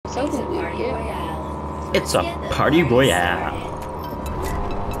It's a party royale.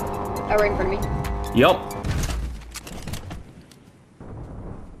 Oh, right in front of me. Yup.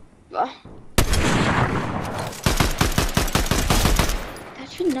 That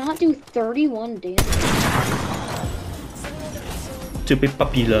should not do 31 damage. To be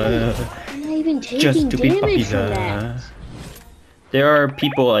popular. I'm not even taking Just to be damage from popular. that. There are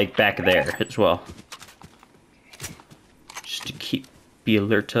people like back there as well. Just to be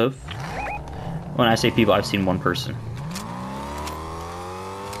alert of. When I say people, I've seen one person.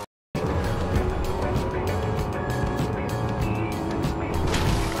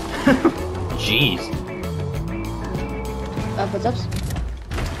 Jeez. Footsteps.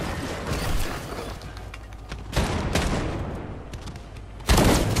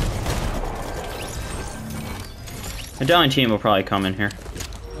 Medallion team will probably come in here.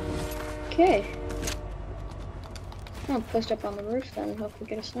 Okay. I'll post up on the roof then and hopefully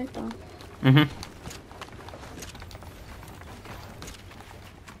get a snipe on. Mm-hmm.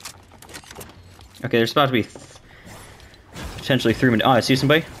 Okay, there's about to be potentially 3 minutes. Oh, I see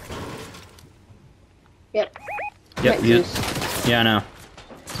somebody. Yep. Yep. Yeah, I know.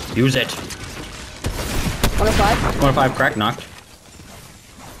 Use it. 105. 105 crack knocked.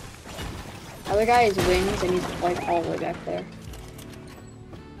 Other guy is wings and he's like all the way back there.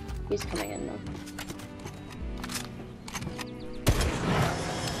 He's coming in now.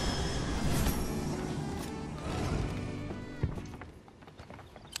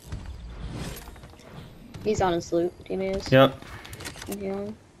 He's on his loot, he is. Yep.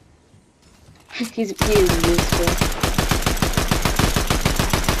 Yeah. he is useful.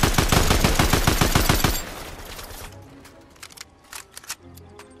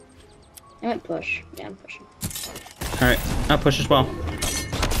 I might push. Yeah, I'm pushing. Alright, I'll push as well.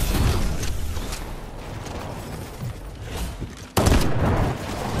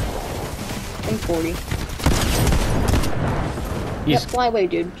 I'm 40. Yep, fly away,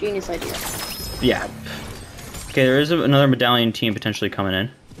 dude. Genius idea. Yeah. Okay, there is another medallion team potentially coming in.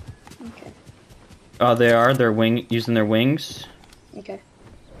 Okay. Oh, they are. They're using their wings. Okay.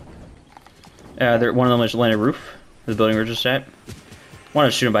 One of them is landed roof. The building we're just at. Wanted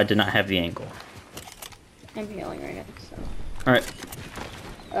to shoot him, but I did not have the angle. I'm healing right now, so. Alright.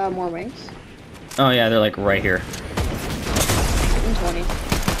 More wings. Oh yeah, they're like right here. I'm 20.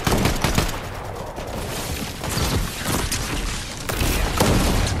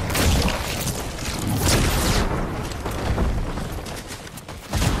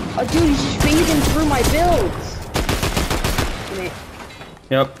 Oh dude, he's just phasing through my builds! Wait.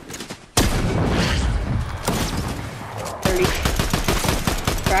 Yep. 30.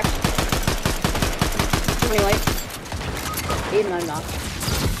 Cracked. 20 light. 8 and I'm knocked.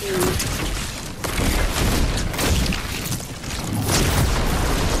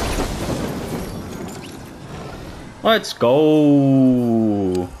 Let's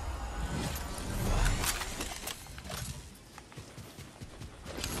go.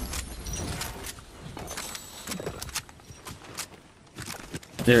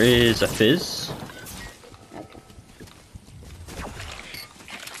 There is a fizz. Okay.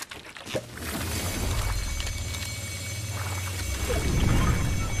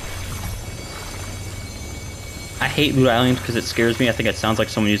 I hate Loot Island because it scares me. I think it sounds like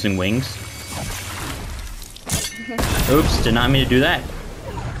someone using wings. Oops, did not mean to do that.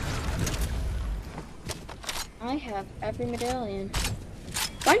 I have every medallion.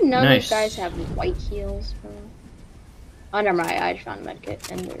 Why none of these guys have white heals, bro? Oh, never mind. I just found a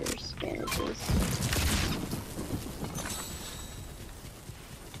medkit and there's bandages.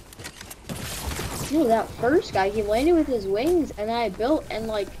 No, that first guy, he landed with his wings and I built and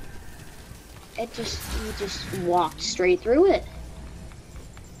like, he just walked straight through it.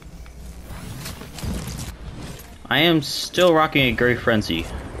 I am still rocking a Gray Frenzy.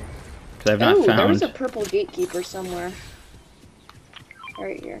 Because I've not found... there was a purple gatekeeper somewhere.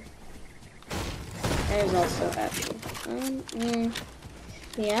 Right here. There's also actually.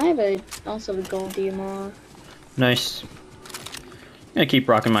 Yeah, I have also a gold DMR. Nice. I'm gonna keep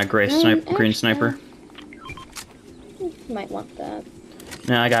rocking my green sniper. You might want that.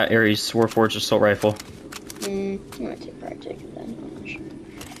 Now I got Ares Warforged Assault Rifle. I'm gonna probably take it then. I'm not sure.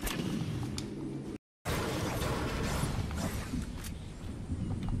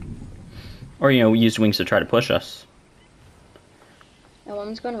 Or, you know, use wings to try to push us. That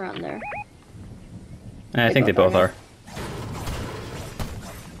one's going around there. I think they both are.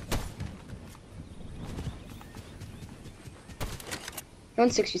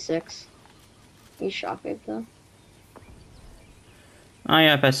 166. He's shockwave though. Oh,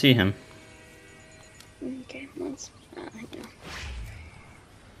 yep, I see him. Okay, let's.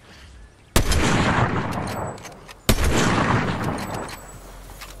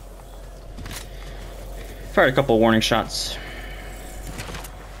 Fired a couple warning shots.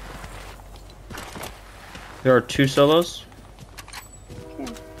 There are 2 solos.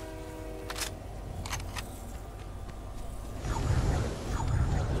 Okay.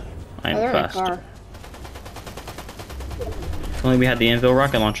 I am they're fast. in a car. If only we had the anvil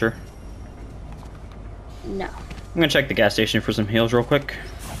rocket launcher. No. I'm gonna check the gas station for some heals real quick. Okay.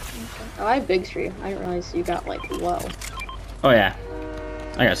 Oh, I have bigs for you. I didn't realize you got like low. Oh yeah,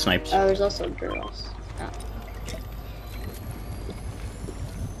 I got sniped. Oh, there's also girls. Oh.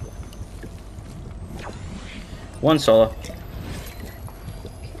 One solo.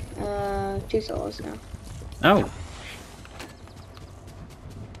 2 solos now. Oh.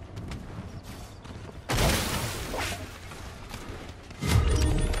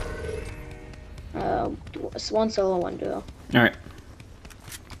 It's 1 solo, 1 duo. All right.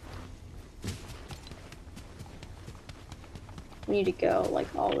 We need to go like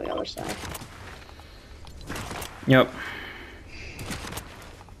all the way other side. Yep.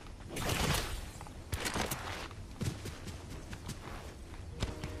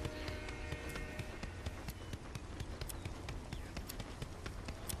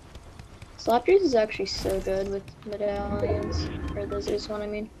 Slapjuice is actually so good with medallions, or the Zeus one, I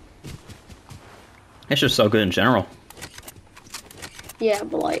mean. It's just so good in general. Yeah,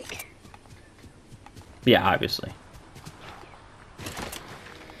 but like, Yeah, obviously.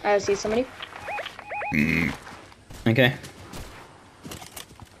 I see somebody. Okay.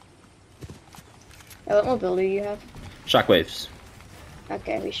 What mobility do you have? Shockwaves.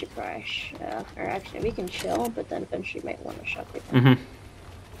 Okay, we should probably, or actually, we can chill, but then eventually might want to shockwave. Mm-hmm.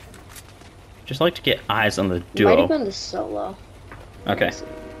 Just like to get eyes on the Might duo. have been the solo. Okay.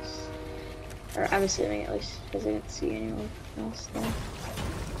 Or I'm assuming at least, because I didn't see anyone else there.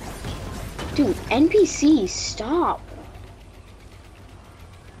 Dude, NPC, stop!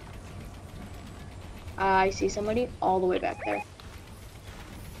 I see somebody all the way back there.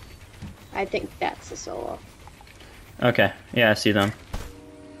 I think that's the solo. Okay. Yeah, I see them.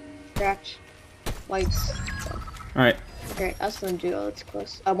 Cracked. Lights. All right. Okay, us and the duo, that's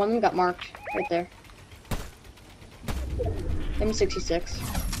close. One of them got marked, right there. M66.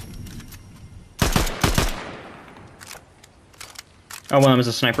 Oh, one of them is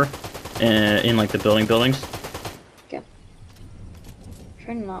a sniper. In like the buildings. Okay.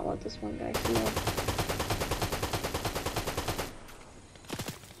 Trying to not let this one guy see it.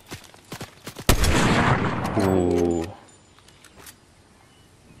 Ooh.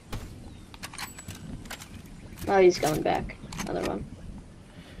 Oh, he's coming back. Another one.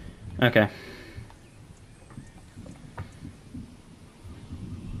 Okay.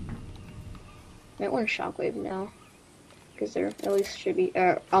 Might want to shockwave now. Because there at least should be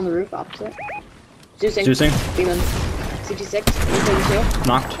on the roof opposite. Zeusing. Zeusing. Even 66. 132.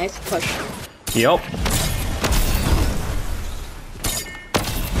 Knocked. Nice push. Yep.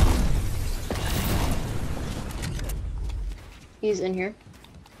 He's in here.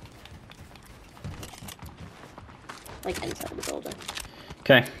 Like inside the building.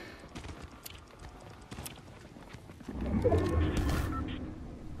 Okay.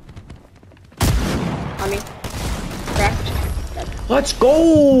 On me. Cracked. Dead. Let's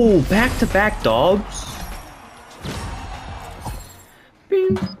go! Back to back, dogs.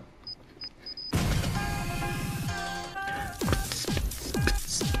 Bing.